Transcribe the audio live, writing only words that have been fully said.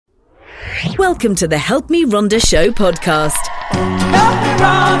Welcome to the Help Me Rhonda Show podcast. Help me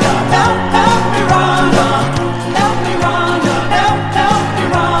Rhonda, help me Rhonda, help me Rhonda, help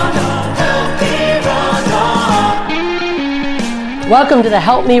me Rhonda. Welcome to the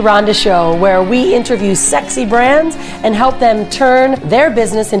Help Me Rhonda Show, where we interview sexy brands and help them turn their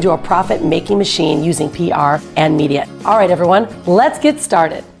business into a profit-making machine using PR and media. All right, everyone, let's get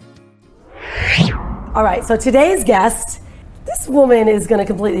started. All right, so today's guest, this woman is going to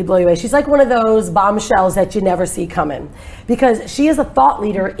completely blow you away. She's like one of those bombshells that you never see coming because she is a thought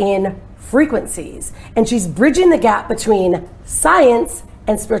leader in frequencies, and she's bridging the gap between science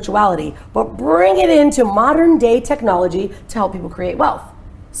and spirituality, but bring it into modern day technology to help people create wealth.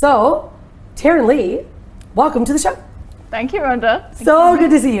 So, Taryn Lee, welcome to the show. Thank you, Rhonda. So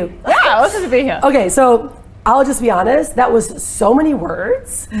good to see you. Yeah, awesome to be here. Okay, so I'll just be honest, that was so many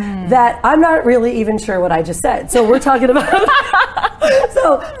words that I'm not really even sure what I just said. So we're talking about,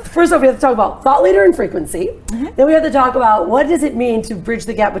 so first off, we have to talk about thought leader and frequency. Then we have to talk about what does it mean to bridge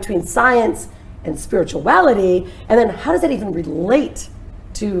the gap between science and spirituality, and then how does that even relate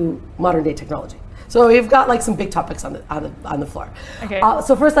to modern day technology? So we've got like some big topics on the floor. Okay.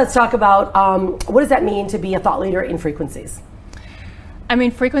 So first let's talk about what does that mean to be a thought leader in frequencies? I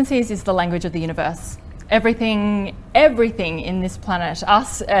mean, frequencies is the language of the universe. Everything in this planet,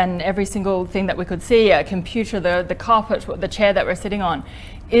 us and every single thing that we could see, a computer, the carpet, the chair that we're sitting on,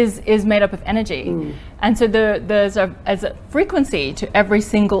 is made up of energy. And so there's a frequency to every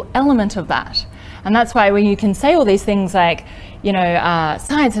single element of that. And that's why when you can say all these things like,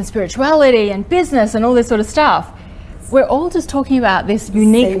 science and spirituality and business and all this sort of stuff, we're all just talking about this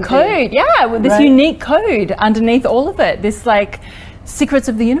unique code. Yeah, with this unique code underneath all of it. This like secrets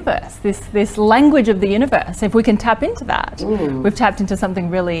of the universe, this language of the universe. If we can tap into that, we've tapped into something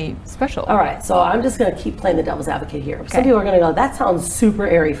really special. All right, so I'm just going to keep playing the devil's advocate here. Some people are going to go, that sounds super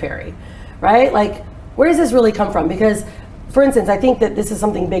airy-fairy, right? Like, where does this really come from? Because, for instance, I think that this is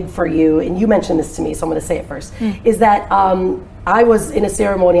something big for you, and you mentioned this to me, so I'm going to say it first, is that I was in a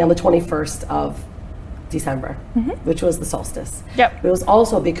ceremony on the 21st of December, which was the solstice. Yep. It was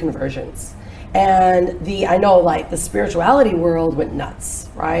also big conversions. And I know like the spirituality world went nuts,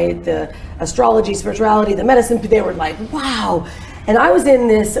 right? The astrology, spirituality, the medicine, they were like, wow. And I was in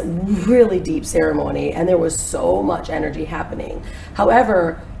this really deep ceremony and there was so much energy happening.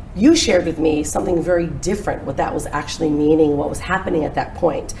 However, you shared with me something very different, what that was actually meaning, what was happening at that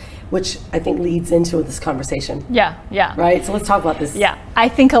point, which I think leads into this conversation. Yeah. Right, so let's talk about this. Yeah, I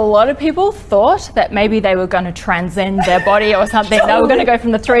think a lot of people thought that maybe they were going to transcend their body or something. Totally. They were going to go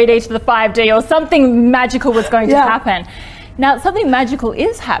from the 3D to the 5D or something magical was going to happen. Now, something magical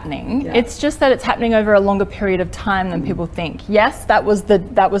is happening. Yeah. It's just that it's happening over a longer period of time than people think. Yes, that was the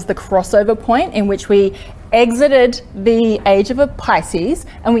crossover point in which we exited the age of a Pisces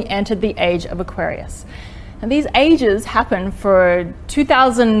and we entered the age of Aquarius. And these ages happen for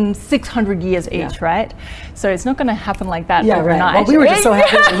 2,600 years each, right? So it's not going to happen like that overnight. Right. Well, we were just so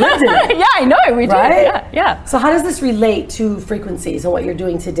happy we lived in it. Yeah, I know, we did. Right? Yeah. So how does this relate to frequencies and what you're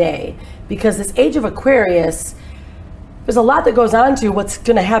doing today? Because this age of Aquarius, there's a lot that goes on to what's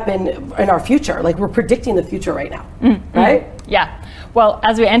going to happen in our future. Like we're predicting the future right now, right? Yeah. Well,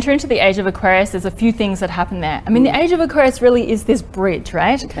 as we enter into the age of Aquarius, there's a few things that happen there. I mean, the age of Aquarius really is this bridge,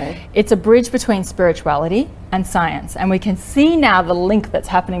 right? Okay. It's a bridge between spirituality and science. And we can see now the link that's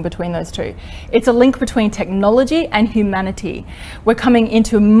happening between those two. It's a link between technology and humanity. We're coming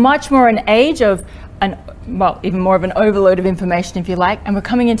into much more an age of even more of an overload of information, if you like, and we're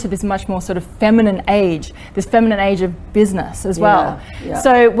coming into this much more sort of feminine age, this feminine age of business as well. Yeah.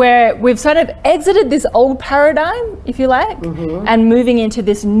 So we've sort of exited this old paradigm, if you like, and moving into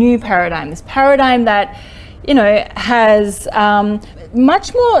this new paradigm, this paradigm that, has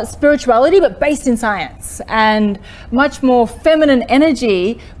much more spirituality, but based in science, and much more feminine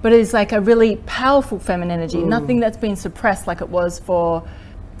energy, but is like a really powerful feminine energy, nothing that's been suppressed like it was for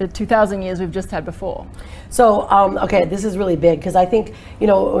the 2,000 years we've just had before. So, okay, this is really big because I think,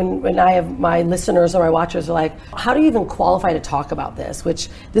 when I have my listeners or my watchers are like, how do you even qualify to talk about this? Which,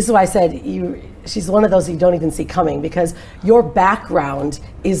 this is why I said she's one of those you don't even see coming because your background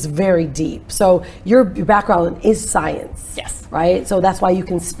is very deep. So your background is science. Yes. Right? So that's why you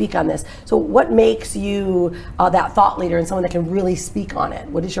can speak on this. So what makes you that thought leader and someone that can really speak on it?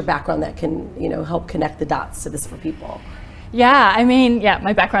 What is your background that can, help connect the dots to this for people? Yeah, I mean,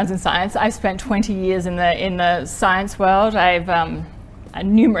 my background's in science. I spent 20 years in the science world. I've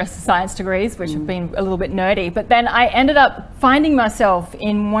numerous science degrees, which have been a little bit nerdy. But then I ended up finding myself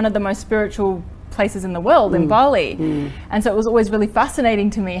in one of the most spiritual places in the world, in Bali. And so it was always really fascinating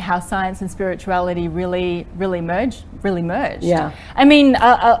to me how science and spirituality really merged. Yeah. I mean,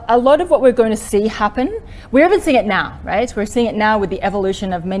 a lot of what we're going to see happen, we're even seeing it now, right? We're seeing it now with the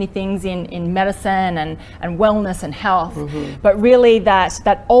evolution of many things in medicine and wellness and health. But really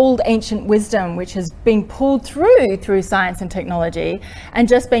that old ancient wisdom, which has been pulled through science and technology and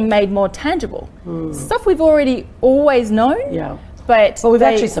just being made more tangible. Stuff we've always known. Yeah. But we've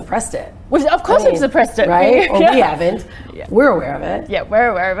actually suppressed it. Of course we've suppressed it. Right? Or we haven't. Yeah. We're aware of it. Yeah, we're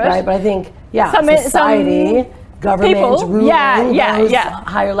aware of it. Right, but I think, society, government, people, ruling, those yeah.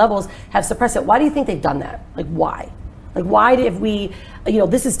 higher levels have suppressed it. Why do you think they've done that? Like, why? Like, why if we,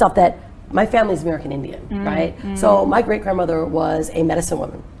 this is stuff that, my family's American Indian, right? So my great-grandmother was a medicine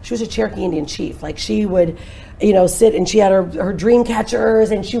woman. She was a Cherokee Indian chief. Like, she would, sit and she had her dream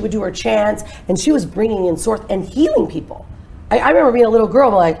catchers and she would do her chants and she was bringing in source and healing people. I remember being a little girl,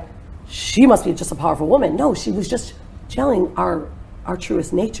 I'm like, she must be just a powerful woman. No, she was just channeling our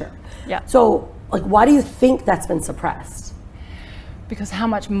truest nature. Yeah. So, like, why do you think that's been suppressed? Because how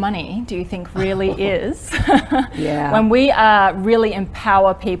much money do you think really is Yeah. when we really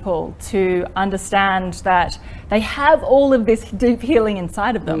empower people to understand that they have all of this deep healing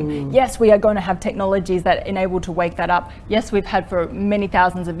inside of them? Yes, we are going to have technologies that enable to wake that up. Yes, we've had for many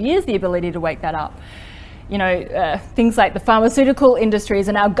thousands of years the ability to wake that up. Things like the pharmaceutical industries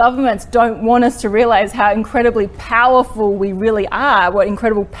and our governments don't want us to realize how incredibly powerful we really are, what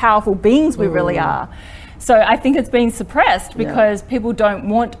incredible powerful beings we really are. So I think it's being suppressed because people don't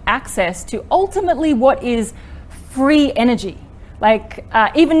want access to ultimately what is free energy. Like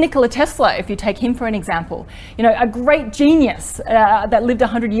even Nikola Tesla, if you take him for an example, a great genius that lived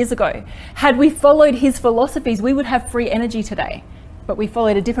 100 years ago. Had we followed his philosophies, we would have free energy today. But we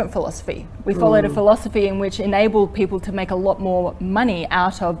followed a different philosophy. We followed a philosophy in which enabled people to make a lot more money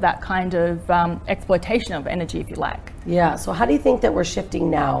out of that kind of exploitation of energy, if you like. Yeah, so how do you think that we're shifting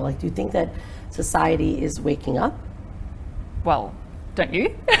now? Like, do you think that society is waking up? Well, don't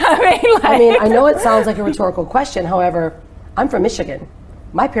you? I know it sounds like a rhetorical question. However, I'm from Michigan.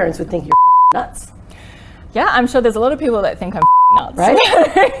 My parents would think you're nuts. Yeah, I'm sure there's a lot of people that think I'm nuts. Right?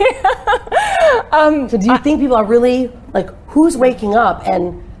 So do you think people are really, like, who's waking up?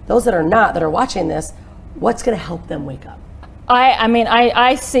 And those that are not, that are watching this, what's going to help them wake up?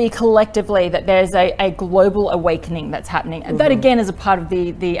 I see collectively that there's a global awakening that's happening. And that, again, is a part of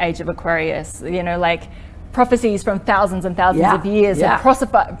the age of Aquarius. Prophecies from thousands and thousands of years have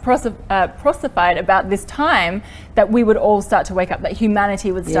prophesied about this time that we would all start to wake up, that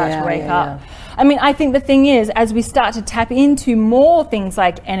humanity would start to wake up. I think the thing is, as we start to tap into more things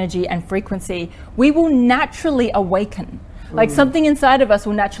like energy and frequency, we will naturally awaken. Like something inside of us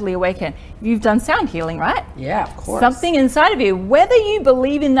will naturally awaken. You've done sound healing, right? Yeah, of course. Something inside of you, whether you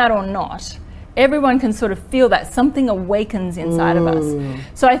believe in that or not, everyone can sort of feel that something awakens inside of us.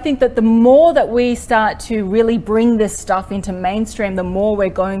 So I think that the more that we start to really bring this stuff into mainstream, the more we're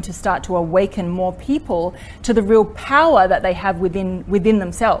going to start to awaken more people to the real power that they have within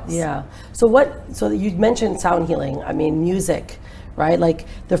themselves. Yeah. So you mentioned sound healing. Music, right? Like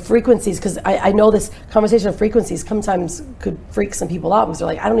the frequencies, because I know this conversation of frequencies sometimes could freak some people out because they're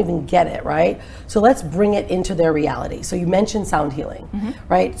like, I don't even get it, right? So let's bring it into their reality. So you mentioned sound healing,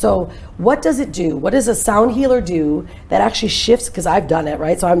 right? So what does it do? What does a sound healer do that actually shifts? Because I've done it,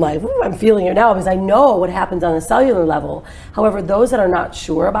 right? So I'm like, I'm feeling it now because I know what happens on a cellular level. However, those that are not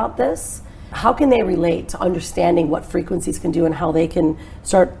sure about this, how can they relate to understanding what frequencies can do and how they can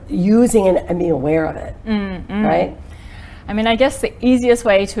start using it and being aware of it, right? I guess the easiest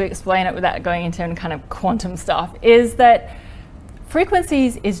way to explain it without going into any kind of quantum stuff is that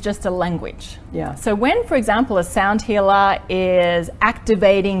frequencies is just a language. Yeah. So when, for example, a sound healer is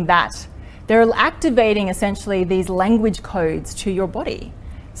activating that, they're activating essentially these language codes to your body.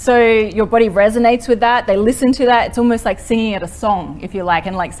 So your body resonates with that, they listen to that. It's almost like singing at a song, if you like.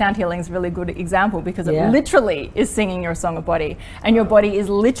 And like sound healing is a really good example because it literally is singing your song of body. And your body is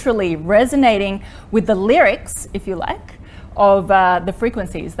literally resonating with the lyrics, if you like, of the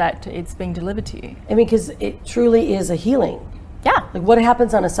frequencies that it's being delivered to you. Because it truly is a healing. Yeah. Like what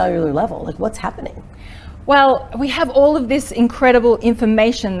happens on a cellular level? Like what's happening? Well, we have all of this incredible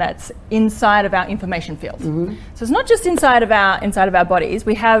information that's inside of our information field. So it's not just inside of our bodies.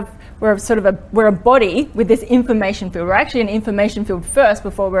 We're a body with this information field. We're actually an information field first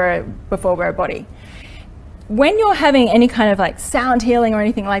before we're a body. When you're having any kind of like sound healing or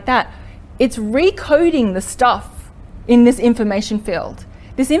anything like that, it's recoding the stuff in this information field.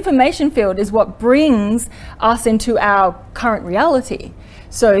 This information field is what brings us into our current reality.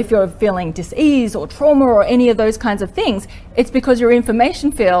 So if you're feeling dis-ease or trauma or any of those kinds of things, it's because your information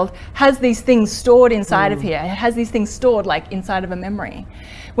field has these things stored inside of here. It has these things stored like inside of a memory.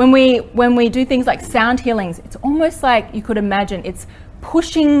 When we do things like sound healings, it's almost like you could imagine it's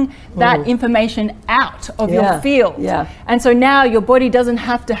pushing that information out of your field. Yeah. And so now your body doesn't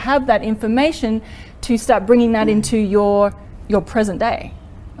have to have that information to start bringing that into your present day.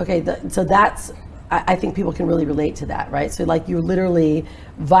 Okay, so that's, I think people can really relate to that, right? So like you're literally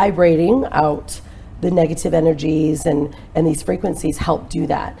vibrating out the negative energies and these frequencies help do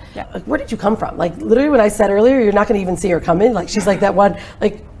that. Yeah. Like, where did you come from? Like literally what I said earlier, you're not gonna even see her come in. Like she's like that one,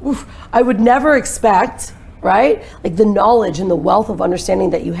 like, oof, I would never expect, right? Like the knowledge and the wealth of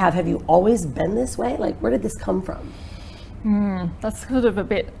understanding that you have you always been this way? Like where did this come from? That's sort of a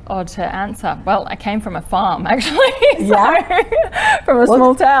bit odd to answer. Well, I came from a farm, actually. From a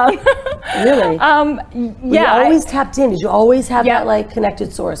small town. Really? You always tapped in. Did you always have that like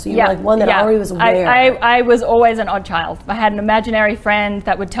connected source? So you were like one that already was aware. I was always an odd child. I had an imaginary friend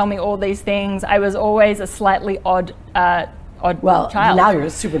that would tell me all these things. I was always a slightly odd child. Now you're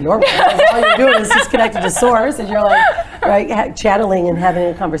super normal. All you're doing is just connected to source, and you're like, right, channeling and having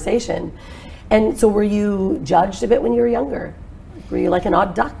a conversation. And so were you judged a bit when you were younger? Were you like an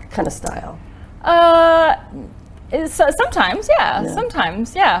odd duck kind of style? Sometimes,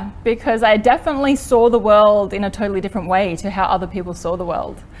 because I definitely saw the world in a totally different way to how other people saw the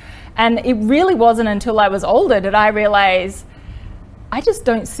world. And it really wasn't until I was older that I realized I just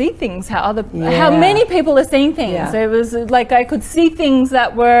don't see things how many people are seeing things. Yeah. It was like I could see things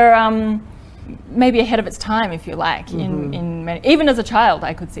that were maybe ahead of its time, if you like. In many, even as a child,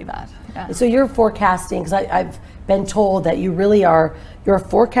 I could see that. Yeah. So you're forecasting, because I've been told that you really are, you're a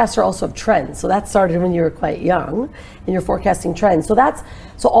forecaster also of trends. So that started when you were quite young, and you're forecasting trends.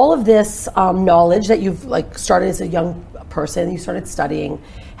 So all of this knowledge that you've like started as a young person, you started studying,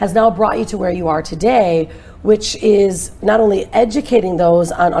 has now brought you to where you are today, which is not only educating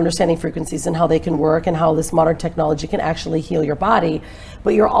those on understanding frequencies and how they can work and how this modern technology can actually heal your body,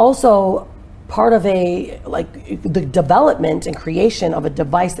 but you're also part of the development and creation of a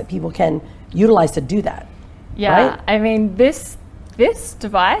device that people can utilize to do that. Yeah, right? I mean, this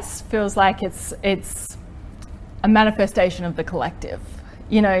device feels like it's a manifestation of the collective.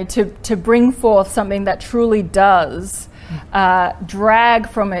 You know, to bring forth something that truly does drag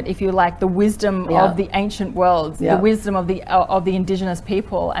from it, if you like, the wisdom of the ancient worlds, the wisdom of the indigenous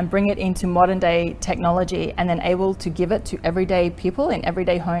people, and bring it into modern day technology, and then able to give it to everyday people in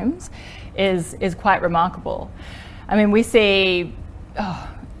everyday homes is quite remarkable. I mean, we see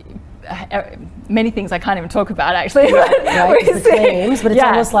many things I can't even talk about, actually. Right, it's the claims, but it's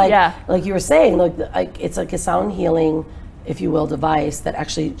almost like you were saying, like it's like a sound healing, if you will, device that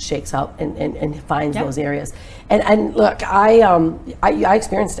actually shakes up and finds those areas. And look, I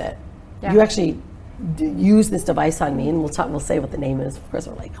experienced it. Yeah. You actually used this device on me, and we'll say what the name is. Of course,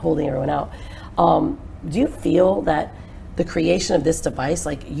 we're like holding everyone out. Do you feel that the creation of this device,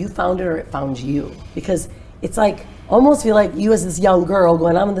 like you found it or it found you? Because it's like, almost feel like you as this young girl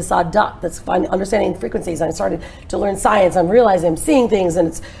going, I'm this odd duck that's understanding frequencies. I started to learn science. I'm realizing I'm seeing things, and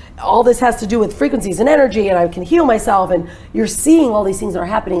it's all this has to do with frequencies and energy, and I can heal myself. And you're seeing all these things that are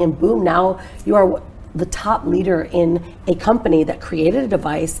happening, and boom, now you are the top leader in a company that created a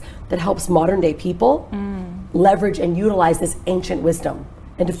device that helps modern day people leverage and utilize this ancient wisdom,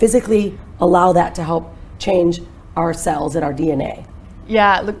 and to physically allow that to help change our cells and our DNA.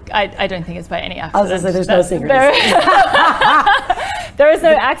 Yeah, look, I don't think it's by any accident. I was going to say, there's no secret. There is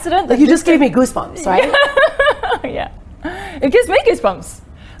no accident. Like you just gave me goosebumps, right? Yeah. It gives me goosebumps.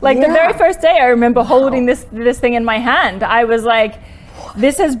 Like the very first day I remember holding this thing in my hand, I was like,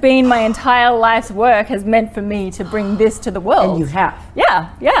 this has been my entire life's work, has meant for me to bring this to the world. And you have.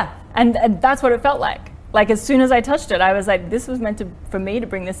 Yeah. And that's what it felt like. Like as soon as I touched it, I was like, this was meant for me to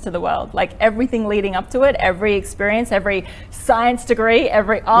bring this to the world. Like everything leading up to it, every experience, every science degree,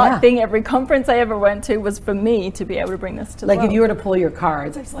 every art thing, every conference I ever went to was for me to be able to bring this to the world. Like if you were to pull your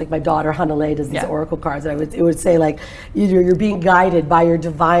cards, it's like my daughter Hanalei does these oracle cards, and it would say like, you're being guided by your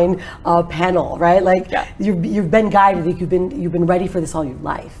divine panel, right? Like you've been guided, like you've been ready for this all your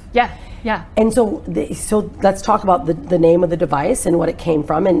life. Yeah. And so let's talk about the name of the device and what it came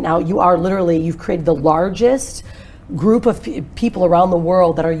from. And now you've created the largest group of people around the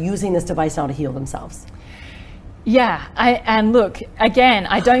world that are using this device now to heal themselves. Yeah, and look, again,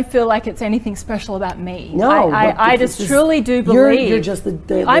 I don't feel like it's anything special about me. No, I just truly do believe you're just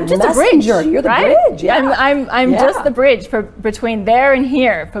the I'm just messenger. A bridge. You're the bridge. Yeah, I'm just the bridge between there and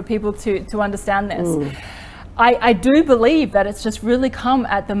here for people to understand this. I do believe that it's just really come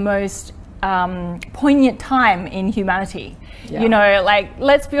at the most poignant time in humanity. Yeah. You know, like,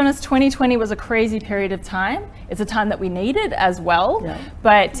 let's be honest, 2020 was a crazy period of time. It's a time that we needed as well,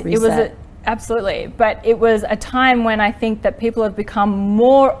 but it was absolutely. But it was a time when I think that people have become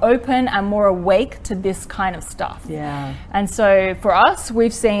more open and more awake to this kind of stuff. Yeah. And so for us,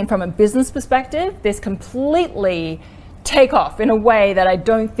 we've seen from a business perspective, this completely take off in a way that I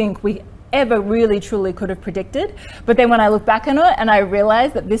don't think we ever really truly could have predicted. But then when I look back on it and I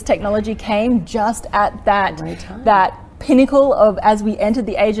realize that this technology came just at that pinnacle of, as we entered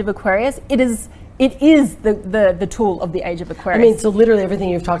the age of Aquarius, it is the tool of the age of Aquarius. I mean, so literally everything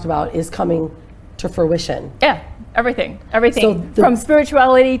you've talked about is coming to fruition. Yeah, everything. So From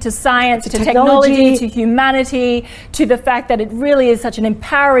spirituality to science to technology to humanity to the fact that it really is such an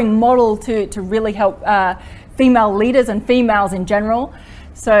empowering model to really help female leaders and females in general.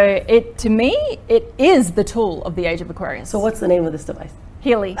 So to me, it is the tool of the age of Aquarius. So what's the name of this device?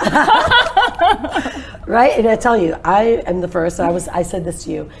 Healy. Right? And I tell you, I am the first, I said this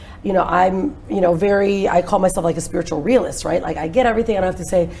to you, you know, I'm, you know, I call myself like a spiritual realist, right? Like I get everything, I don't have to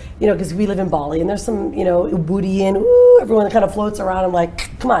say, you know, because we live in Bali and there's some, you know, Ubudi and everyone kind of floats around. I'm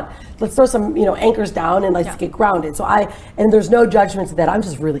like, come on, let's throw some, you know, anchors down and let's get grounded. So and there's no judgment to that. I'm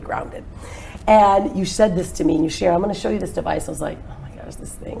just really grounded. And you said this to me and you shared, I'm going to show you this device. I was like, oh my gosh,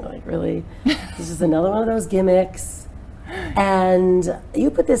 this thing, like really, this is another one of those gimmicks. And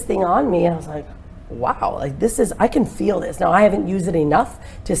you put this thing on me and I was like, wow, like I can feel this. Now I haven't used it enough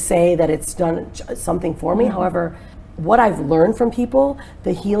to say that it's done something for me. However, what I've learned from people,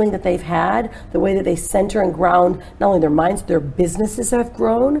 the healing that they've had, the way that they center and ground not only their minds, their businesses have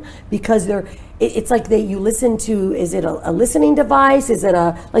grown because it's like you listen to, is it a listening device? Is it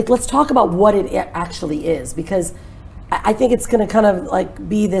let's talk about what it actually is, because I think it's going to kind of like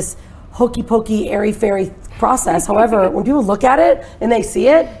be this hokey pokey, airy fairy process. However, when people look at it and they see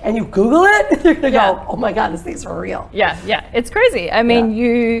it and you Google it, they're going to go, oh my God, this thing's for real. Yeah, it's crazy. I mean,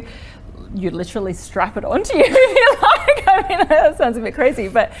 you literally strap it onto you if you like. I mean, that sounds a bit crazy,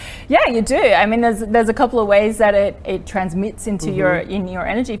 but yeah, you do. I mean, there's a couple of ways that it transmits into your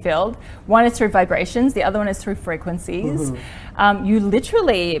energy field. One is through vibrations. The other one is through frequencies. You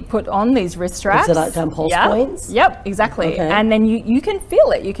literally put on these wrist straps. Is it on pulse points? Yep, exactly. Okay. And then you can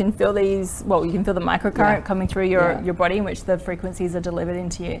feel it. You can feel you can feel the microcurrent coming through your body, in which the frequencies are delivered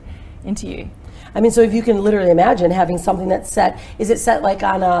into you. I mean, so if you can literally imagine having something that's set, is it set like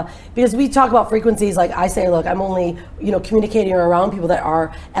on because we talk about frequencies, like I say, look, I'm only, you know, communicating around people that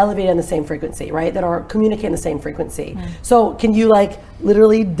are elevated on the same frequency, right? That are communicating the same frequency. So can you like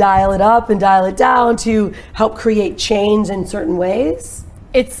literally dial it up and dial it down to help create change in certain ways?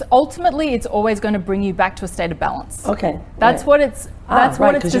 It's always going to bring you back to a state of balance. Okay. That's what it's designed to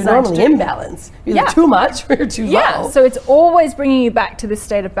do. Because you're normally imbalance. You're too much or you're too low. Yeah, so it's always bringing you back to this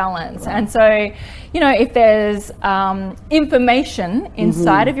state of balance. Right. And so, you know, if there's information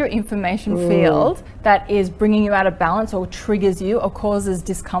inside of your information field that is bringing you out of balance or triggers you or causes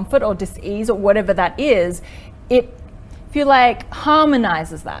discomfort or dis-ease or whatever that is, it, if you like,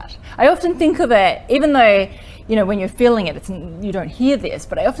 harmonizes that. I often think of it, even though, you know, when you're feeling it, you don't hear this,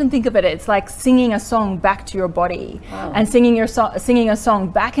 but I often think of it, it's like singing a song back to your body and singing a song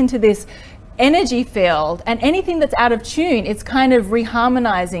back into this energy field, and anything that's out of tune, it's kind of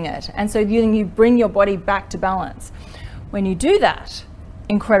reharmonizing it. And so you bring your body back to balance. When you do that,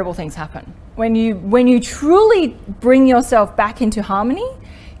 incredible things happen. When you truly bring yourself back into harmony,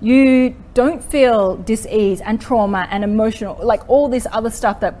 you don't feel dis-ease and trauma and emotional, like all this other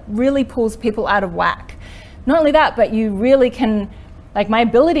stuff that really pulls people out of whack. Not only that, but you really can, like my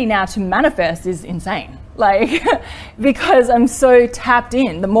ability now to manifest is insane. Like, because I'm so tapped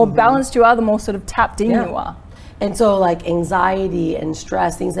in. The more balanced you are, the more sort of tapped in you are. And so like anxiety and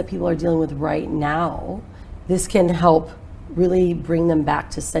stress, things that people are dealing with right now, this can help really bring them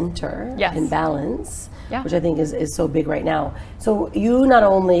back to center and balance, which I think is so big right now. So you not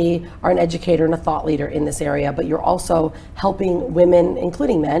only are an educator and a thought leader in this area, but you're also helping women,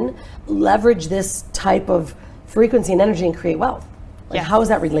 including men, leverage this type of frequency and energy and create wealth. Like how is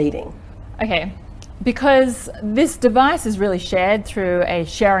that relating? Okay. Because this device is really shared through a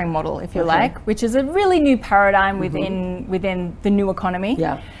sharing model, if you like, which is a really new paradigm within the new economy.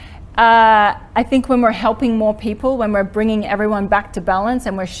 Yeah. I think when we're helping more people, when we're bringing everyone back to balance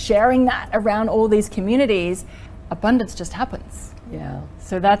and we're sharing that around all these communities, abundance just happens. Yeah.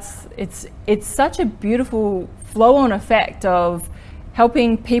 So it's such a beautiful flow-on effect of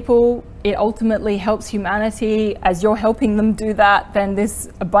helping people. It ultimately helps humanity. As you're helping them do that, then this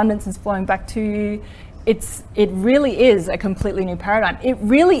abundance is flowing back to you. It really is a completely new paradigm. It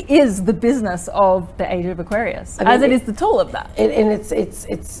really is the business of the age of Aquarius, as it is the tool of that. And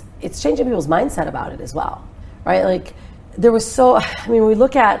it's it's changing people's mindset about it as well, right? Like we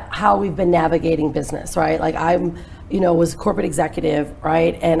look at how we've been navigating business, right? Like I'm, was a corporate executive,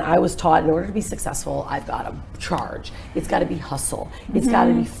 right? And I was taught in order to be successful, I've got to charge. It's got to be hustle. It's got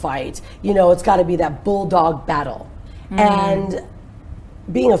to be fight. It's got to be that bulldog battle. And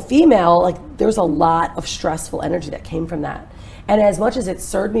being a female, like there's a lot of stressful energy that came from that. And as much as it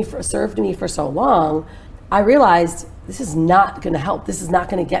served me for so long, I realized this is not going to help. This is not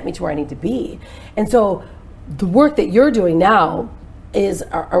going to get me to where I need to be. And so the work that you're doing now is,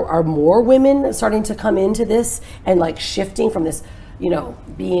 are more women starting to come into this and like shifting from this,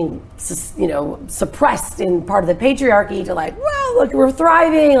 being, suppressed in part of the patriarchy to like, well, look, we're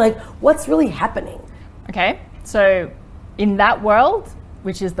thriving. Like, what's really happening? Okay, so in that world,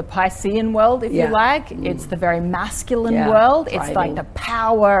 which is the Piscean world, if you like, it's the very masculine world. Thriving. It's like the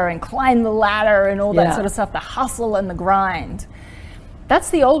power and climb the ladder and all that sort of stuff, the hustle and the grind. That's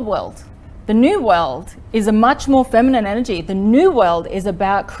the old world. The new world is a much more feminine energy. The new world is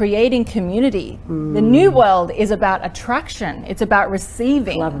about creating community. The new world is about attraction. It's about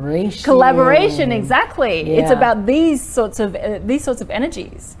receiving. Collaboration, exactly. Yeah. It's about these sorts of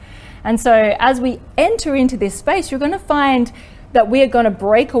energies. And so as we enter into this space, you're going to find that we are going to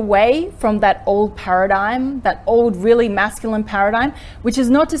break away from that old paradigm, that old really masculine paradigm, which is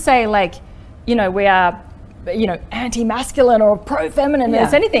not to say like, we are anti-masculine or pro-feminine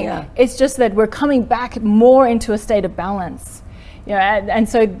as anything. Yeah. It's just that we're coming back more into a state of balance. And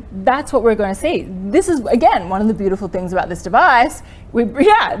so that's what we're going to see. This is, again, one of the beautiful things about this device.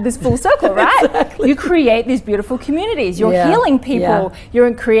 This full circle, right? Exactly. You create these beautiful communities. You're healing people.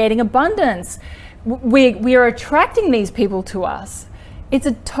 You're creating abundance. We are attracting these people to us. It's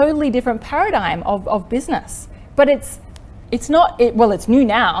a totally different paradigm of business. But it's new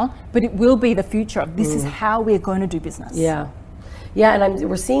now, but it will be the future. This is how we're going to do business. Yeah, and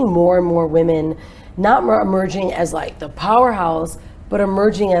we're seeing more and more women not emerging as like the powerhouse, but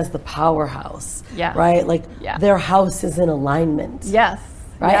emerging as the powerhouse. Yeah. Right? Like their house is in alignment. Yes.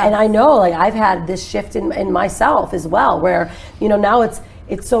 Right? Yes. And I know like I've had this shift in myself as well, where, now it's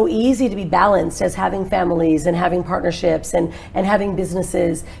so easy to be balanced as having families and having partnerships and having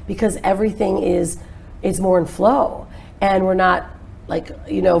businesses, because everything is more in flow. And we're not like,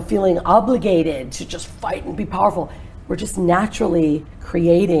 feeling obligated to just fight and be powerful. We're just naturally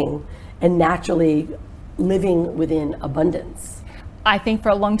creating and naturally living within abundance. I think for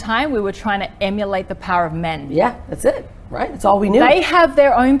a long time we were trying to emulate the power of men. Yeah, that's it, right? That's all we knew. They have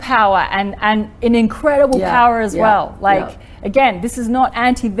their own power and an incredible power as well. Like, again, this is not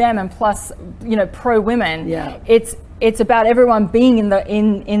anti-them and plus, pro-women. Yeah. It's about everyone being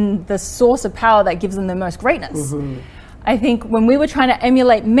in the source of power that gives them the most greatness. I think when we were trying to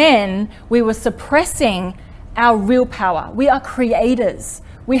emulate men, we were suppressing our real power. We are creators.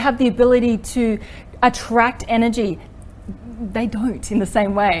 We have the ability to attract energy. They don't in the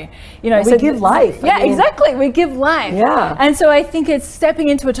same way. We give life. Exactly. We give life. Yeah. And so I think it's stepping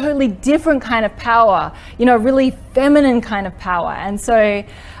into a totally different kind of power, really feminine kind of power. And so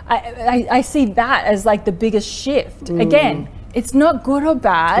I see that as like the biggest shift. Again, it's not good or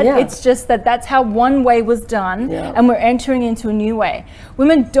bad. Yeah. It's just that's how one way was done, and we're entering into a new way.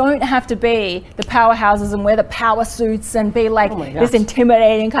 Women don't have to be the powerhouses and wear the power suits and be like this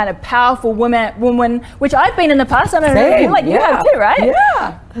intimidating kind of powerful woman, which I've been in the past. I don't know, like you have too, right?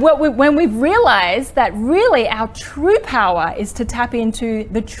 Yeah. When we've realized that really our true power is to tap into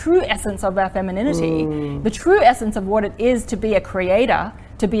the true essence of our femininity, the true essence of what it is to be a creator,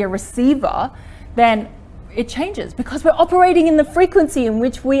 to be a receiver, then it changes because we're operating in the frequency in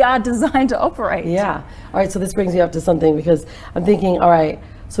which we are designed to operate. Yeah. All right, so this brings me up to something, because I'm thinking, all right,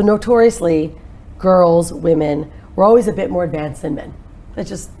 so notoriously, girls, women, we're always a bit more advanced than men. Let's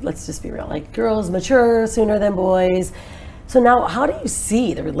just be real. Like, girls mature sooner than boys. So now, how do you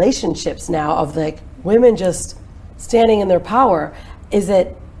see the relationships now of like women just standing in their power? Is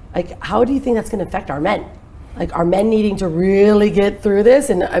it like, how do you think that's going to affect our men? Like, are men needing to really get through this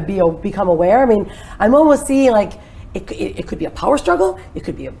and become aware? I mean, I'm almost seeing like it could be a power struggle. It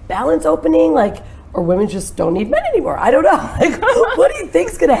could be a balance opening. Like, or women just don't need men anymore. I don't know. Like, what do you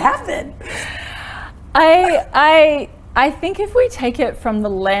think's going to happen? I think if we take it from the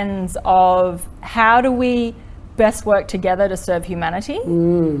lens of how do we best work together to serve humanity,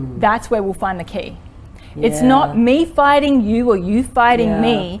 that's where we'll find the key. Yeah. It's not me fighting you or you fighting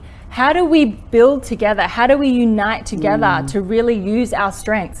me. How do we build together? How do we unite together to really use our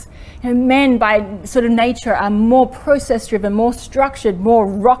strengths? Men by sort of nature are more process-driven, more structured, more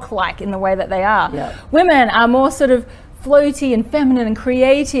rock-like in the way that they are. Yeah. Women are more sort of floaty and feminine and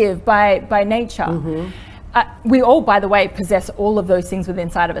creative by nature. we all, by the way, possess all of those things within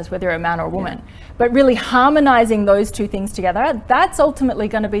inside of us, whether you're a man or a woman. But really harmonizing those two things together, that's ultimately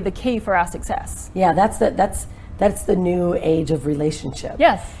going to be the key for our success. Yeah, that's the new age of relationship.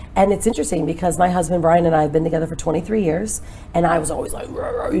 Yes. And it's interesting because my husband Brian and I have been together for 23 years, and I was always like,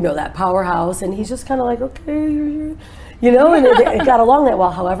 that powerhouse, and he's just kind of like, okay, and it got along that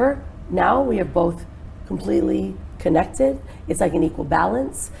well. However, now we are both completely connected. It's like an equal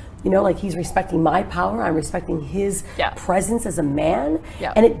balance. Like he's respecting my power, I'm respecting his presence as a man.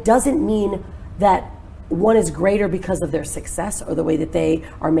 Yeah. And it doesn't mean that one is greater because of their success or the way that they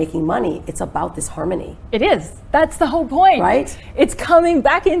are making money. It's about this harmony. It is. That's the whole point. Right? It's coming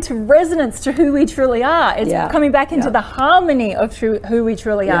back into resonance to who we truly are. It's coming back into the harmony of who we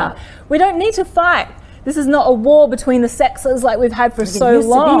truly are. We don't need to fight. This is not a war between the sexes like we've had for so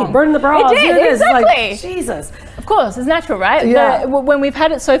long. Burn the bras. It did, exactly. Like, Jesus. Of course, it's natural, right? Yeah. When we've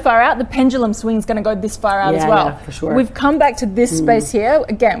had it so far out, the pendulum swing's going to go this far out as well. Yeah, for sure. We've come back to this space here.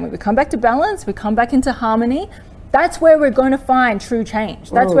 Again, we come back to balance, we come back into harmony. That's where we're going to find true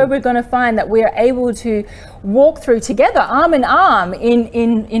change. That's where we're going to find that we are able to walk through together, arm in arm,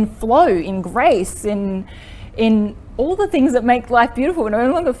 in flow, in grace, in all the things that make life beautiful. We're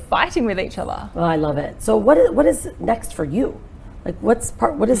no longer fighting with each other. Oh, I love it. So what is next for you? Like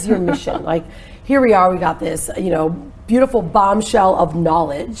what is your mission? Like here we are, we got this, beautiful bombshell of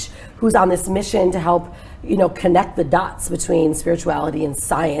knowledge who's on this mission to help, connect the dots between spirituality and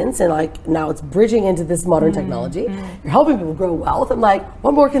science. And like now it's bridging into this modern technology. You're helping people grow wealth. I'm like,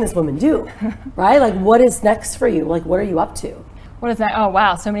 what more can this woman do? Right? Like what is next for you? Like what are you up to? What is that? Oh,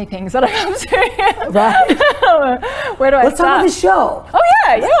 wow, so many things that I'm up to. Right. Where do I Let's start? talk about the show. Oh,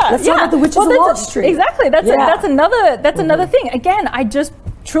 yeah. Let's talk about the Witches of Wall Street. Exactly. That's another thing. Again, I just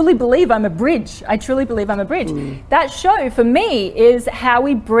truly believe I'm a bridge. I truly believe I'm a bridge. That show, for me, is how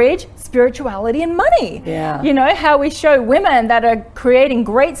we bridge spirituality and money. Yeah. How we show women that are creating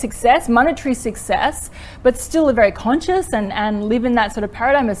great success, monetary success, but still are very conscious and live in that sort of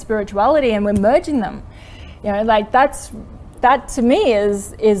paradigm of spirituality, and we're merging them. That to me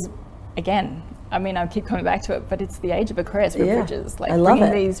is again, I mean, I keep coming back to it, but it's the age of Aquarius for bridges. Like I love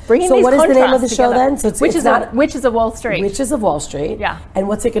bringing it. Bringing so these what is the name of the show together. then? So it's Witches of Wall Street. Witches of Wall Street. Yeah. And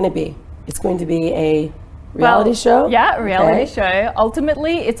what's it going to be? It's going to be a reality show? Yeah, a reality show.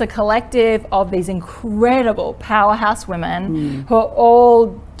 Ultimately, it's a collective of these incredible powerhouse women who are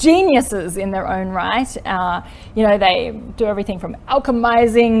all geniuses in their own right. They do everything from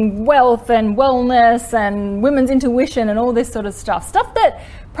alchemizing wealth and wellness and women's intuition and all this sort of stuff. Stuff that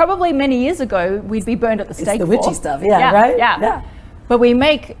probably many years ago we'd be burned at the stake for. It's the witchy stuff, right? Yeah. But we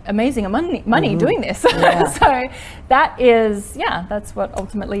make amazing money doing this. Yeah. So that's what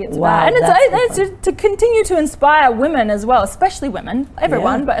ultimately it's Wow, about. And that's it's to continue to inspire women as well, especially women,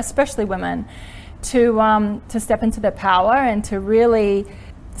 everyone, but especially women, to step into their power and to really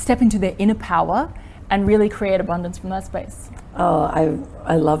step into their inner power and really create abundance from that space. Oh,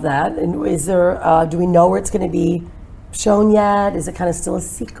 I love that. And is there, do we know where it's going to be shown yet? Is it kind of still a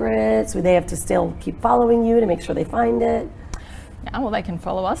secret? So they have to still keep following you to make sure they find it? Yeah, well, they can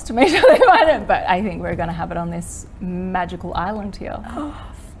follow us to make sure they find it, but I think we're going to have it on this magical island here.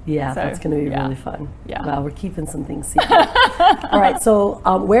 Yeah, that's going to be really fun. Yeah. Wow, we're keeping some things secret. All right, so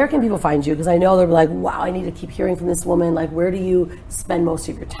where can people find you? Because I know they're like, wow, I need to keep hearing from this woman. Like, where do you spend most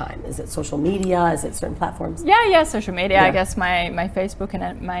of your time? Is it social media? Is it certain platforms? Yeah, social media. Yeah. I guess my Facebook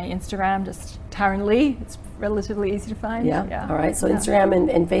and my Instagram, just Taryn Lee. It's relatively easy to find. Yeah. All right, so Instagram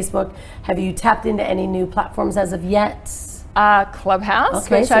and Facebook. Have you tapped into any new platforms as of yet? Clubhouse,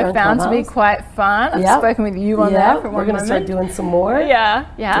 which I found to be quite fun. I've spoken with you on there for one moment. We're going to start doing some more. Yeah.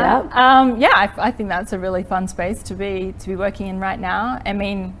 I think that's a really fun space to be working in right now. I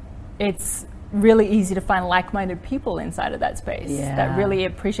mean, it's really easy to find like-minded people inside of that space that really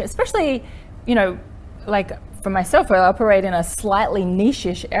appreciate, especially, like for myself, I operate in a slightly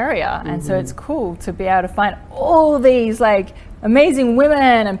niche-ish area, and so it's cool to be able to find all these like amazing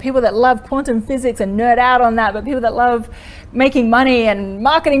women and people that love quantum physics and nerd out on that, but people that love making money and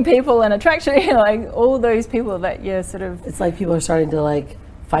marketing people and attraction, like all those people that you're sort of... It's like people are starting to like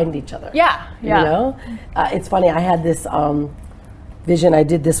find each other. Yeah. It's funny, I had this vision. I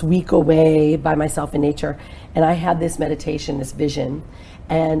did this week away by myself in nature, and I had this meditation, this vision,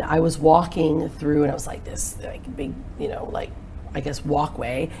 and I was walking through, and it was like this like big, I guess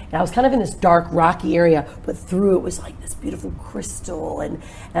walkway, and I was kind of in this dark rocky area, but through it was like this beautiful crystal, and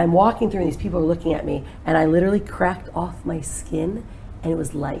I'm walking through and these people are looking at me, and I literally cracked off my skin and it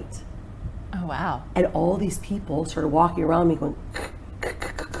was light. Oh wow. And all these people started walking around me going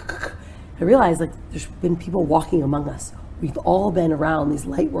I realized like there's been people walking among us we've all been around these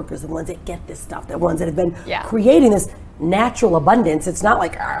light workers, the ones that get this stuff, the ones that have been Yeah. creating this natural abundance. It's not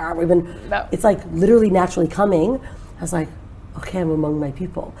like No. it's like literally naturally coming. I was like, okay, I'm among my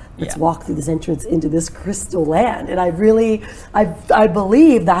people. Let's Yeah. walk through this entrance into this crystal land. And I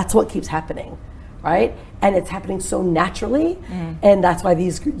believe that's what keeps happening, right? And it's happening so naturally, and that's why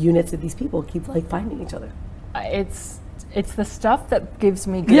these units of these people keep like finding each other. It's the stuff that gives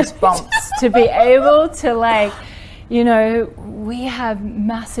me goosebumps to be able to like, you know, we have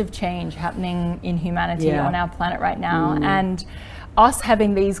massive change happening in humanity on our planet right now, and us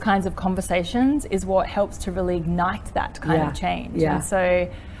having these kinds of conversations is what helps to really ignite that kind of change. Yeah. And so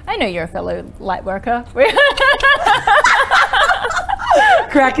I know you're a fellow light worker.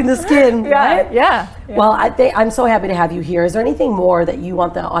 Cracking the skin, right? Yeah. Well, I'm so happy to have you here. Is there anything more that you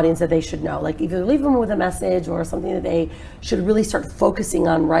want the audience that they should know? Like either leave them with a message or something that they should really start focusing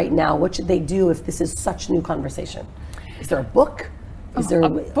on right now. What should they do if this is such new conversation? Is there a book? Is there a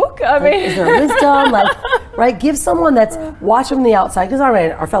book? I mean, is there wisdom? Right? Give someone that's watching from the outside, because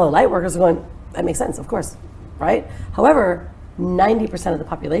our fellow light workers are going, that makes sense, of course, right? However, 90% of the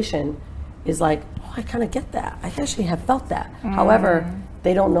population is like, oh, I kind of get that. I actually have felt that. However,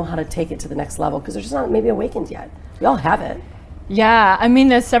 they don't know how to take it to the next level because they're just not maybe awakened yet. We all have it. Yeah, I mean,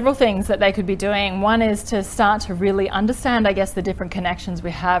 there's several things that they could be doing. One is to start to really understand, I guess, the different connections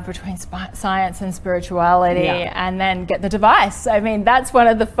we have between science and spirituality, and then get the device. I mean, that's one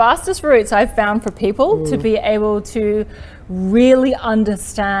of the fastest routes I've found for people to be able to really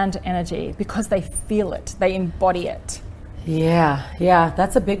understand energy because they feel it, they embody it. Yeah,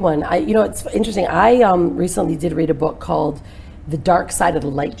 that's a big one. It's interesting. I recently did read a book called The Dark Side of the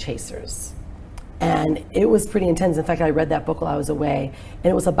Light Chasers. And it was pretty intense. In fact, I read that book while I was away. And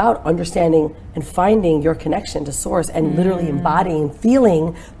it was about understanding and finding your connection to source and literally embodying,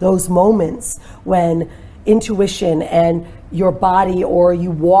 feeling those moments when intuition and your body, or you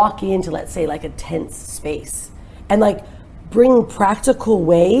walk into, let's say, like a tense space, and like bring practical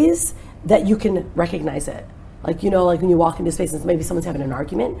ways that you can recognize it. Like, like when you walk into space and maybe someone's having an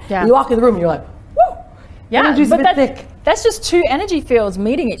argument, and you walk in the room and you're like, whoa, energy's a bit thick. That's just two energy fields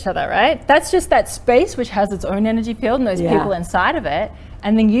meeting each other, right? That's just that space which has its own energy field and those people inside of it.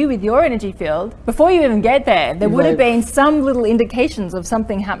 And then you with your energy field, before you even get there, there would have been some little indications of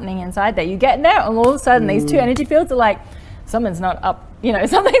something happening inside there. You get in there and all of a sudden these two energy fields are like, something's not up,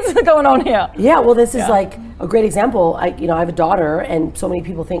 something's going on here. Yeah, well, this is like a great example. I have a daughter, and so many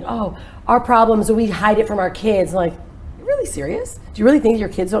people think, oh, our problems, we hide it from our kids. I'm like, you're really serious? Do you really think your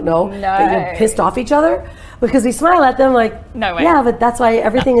kids don't know that you're pissed off each other? Because we smile at them like, no way. Yeah, but that's why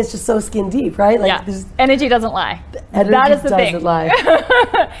everything is just so skin deep, right? Like, energy doesn't lie. Energy that is the doesn't thing.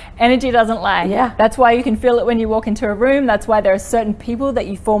 Lie. Energy doesn't lie. Yeah. That's why you can feel it when you walk into a room. That's why there are certain people that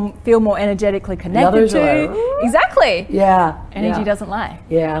you feel more energetically connected to. Like, exactly. Yeah. Energy doesn't lie.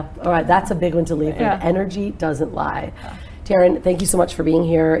 Yeah. All right. That's a big one to leave with. Energy doesn't lie. Taryn, thank you so much for being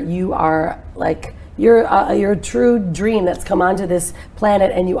here. You are like, you're a true dream that's come onto this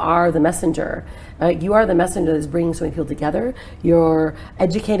planet, and you are the messenger. You are the messenger that's bringing so many people together. You're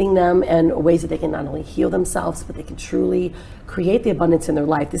educating them in ways that they can not only heal themselves, but they can truly create the abundance in their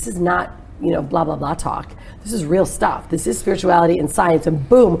life. This is not, blah, blah, blah talk. This is real stuff. This is spirituality and science, and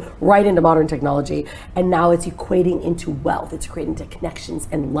boom, right into modern technology. And now it's equating into wealth. It's creating into connections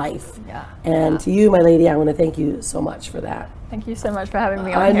and life. And to you, my lady, I want to thank you so much for that. Thank you so much for having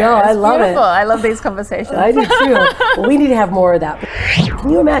me on I here. know, I love beautiful. it. I love these conversations. I do too. Well, we need to have more of that. Can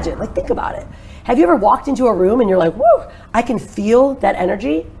you imagine? Like, think about it. Have you ever walked into a room and you're like, whoa, I can feel that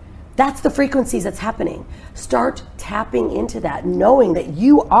energy? That's the frequencies that's happening. Start tapping into that, knowing that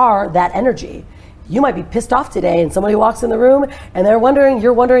you are that energy. You might be pissed off today and somebody walks in the room and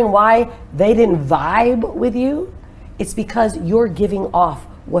you're wondering why they didn't vibe with you. It's because you're giving off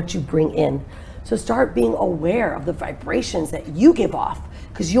what you bring in. So start being aware of the vibrations that you give off,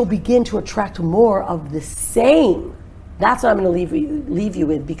 because you'll begin to attract more of the same. That's what I'm going to leave you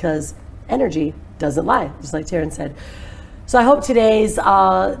with, because energy doesn't lie, just like Taryn said. So I hope today's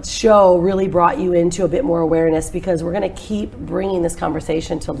show really brought you into a bit more awareness, because we're going to keep bringing this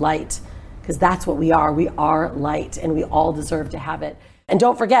conversation to light, because that's what we are. We are light, and we all deserve to have it. And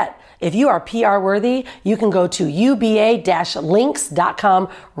don't forget, if you are PR worthy, you can go to uba-links.com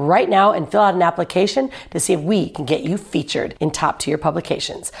right now and fill out an application to see if we can get you featured in top tier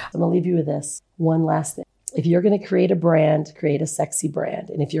publications. I'm going to leave you with this one last thing. If you're going to create a brand, create a sexy brand.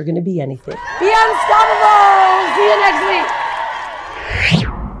 And if you're going to be anything, be unstoppable. See you next week.